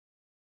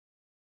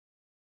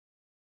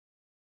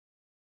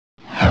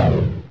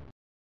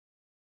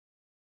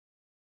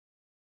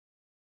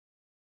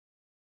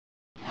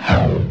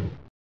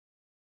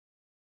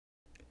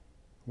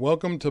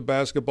Welcome to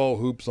Basketball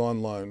Hoops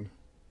Online.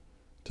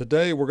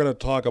 Today we're going to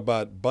talk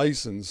about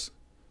Bison's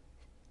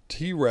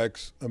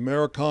T-Rex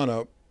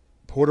Americana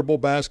portable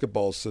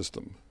basketball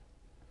system.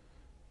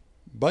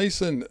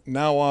 Bison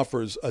now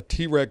offers a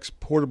T-Rex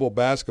portable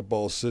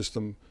basketball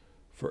system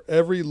for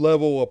every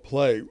level of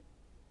play,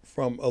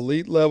 from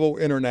elite level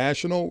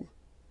international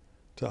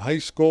to high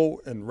school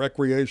and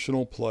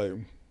recreational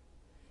play.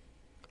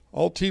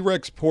 All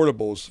T-Rex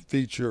portables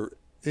feature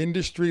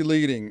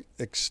industry-leading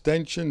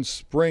extension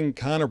spring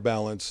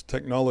counterbalance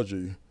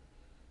technology,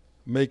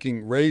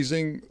 making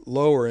raising,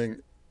 lowering,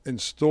 and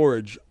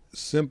storage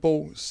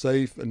simple,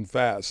 safe, and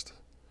fast.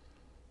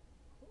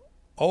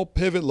 All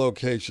pivot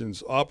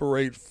locations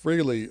operate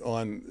freely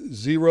on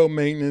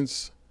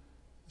zero-maintenance,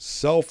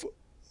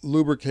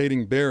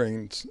 self-lubricating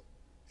bearings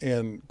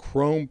and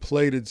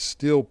chrome-plated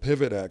steel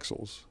pivot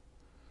axles.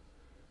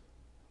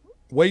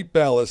 Weight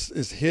ballast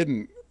is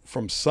hidden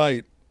from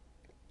sight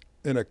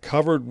in a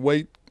covered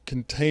weight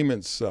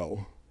containment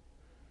cell.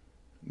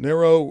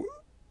 Narrow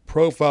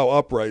profile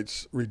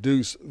uprights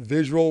reduce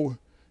visual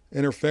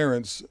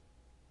interference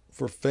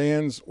for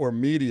fans or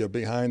media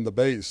behind the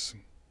base.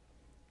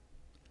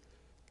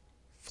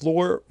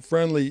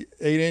 Floor-friendly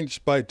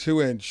 8-inch by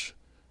 2-inch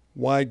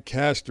wide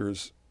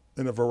casters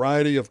in a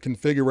variety of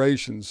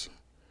configurations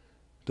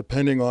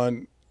depending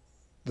on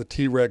the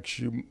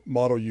T-Rex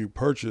model you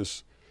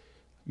purchase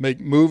make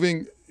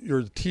moving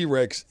your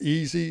T-Rex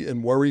easy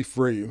and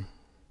worry-free.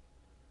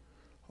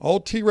 All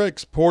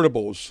T-Rex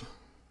portables,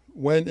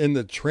 when in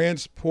the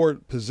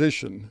transport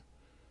position,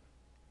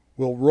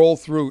 will roll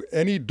through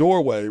any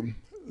doorway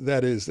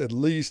that is at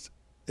least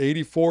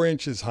 84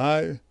 inches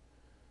high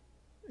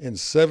and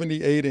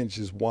 78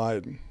 inches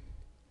wide.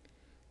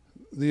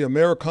 The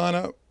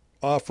Americana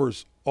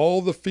offers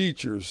all the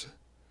features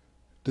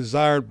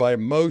desired by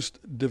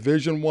most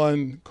Division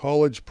I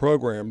college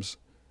programs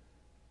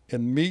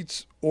and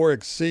meets or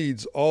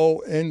exceeds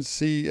all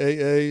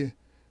NCAA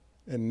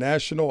and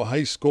National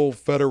High School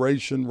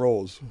Federation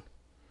rules.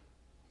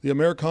 The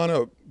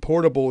Americana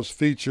portables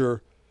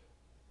feature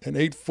an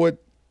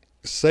 8-foot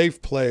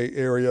safe play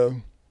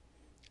area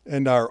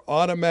and our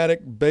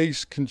automatic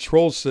base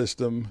control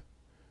system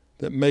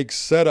that makes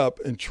setup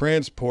and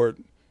transport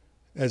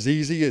as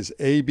easy as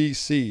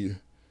ABC.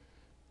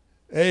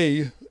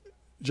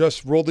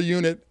 Just roll the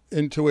unit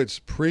into its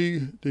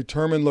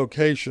predetermined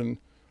location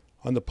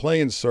on the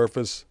playing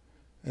surface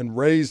and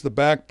raise the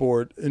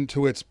backboard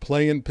into its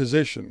playing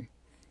position.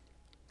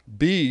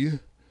 B,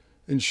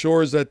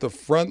 ensures that the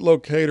front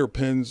locator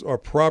pins are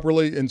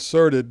properly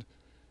inserted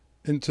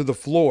into the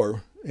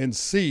floor. And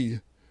C,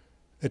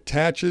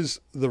 attaches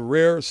the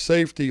rear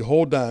safety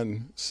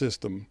hold-on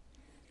system.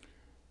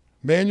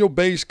 Manual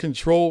base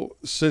control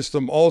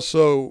system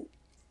also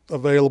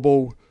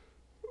available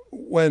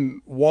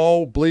when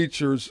wall,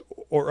 bleachers,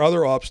 or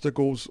other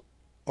obstacles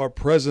are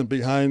present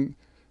behind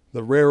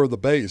the rear of the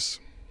base.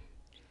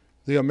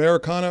 The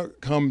Americana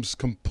comes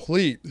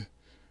complete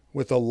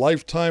with a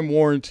lifetime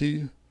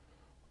warranty,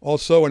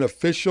 also an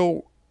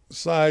official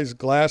size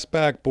glass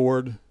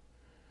backboard,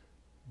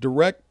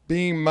 direct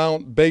beam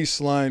mount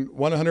baseline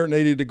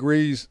 180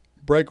 degrees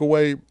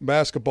breakaway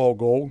basketball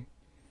goal,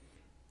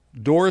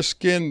 door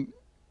skin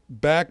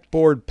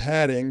backboard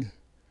padding,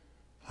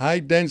 high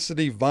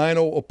density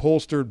vinyl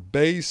upholstered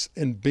base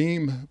and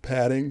beam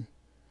padding,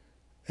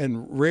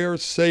 and rear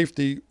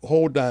safety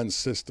hold-on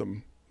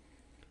system.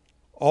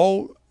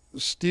 All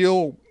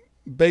steel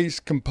base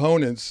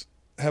components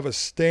have a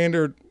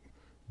standard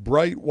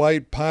bright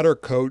white powder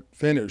coat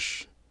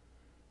finish,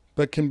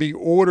 but can be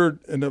ordered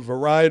in a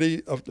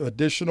variety of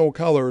additional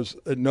colors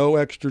at no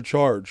extra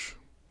charge.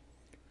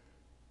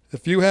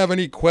 If you have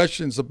any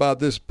questions about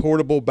this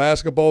portable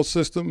basketball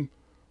system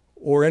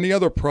or any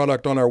other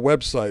product on our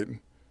website,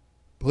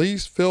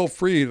 please feel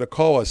free to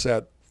call us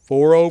at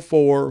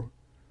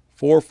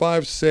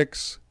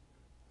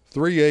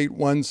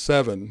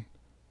 404-456-3817.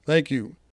 Thank you.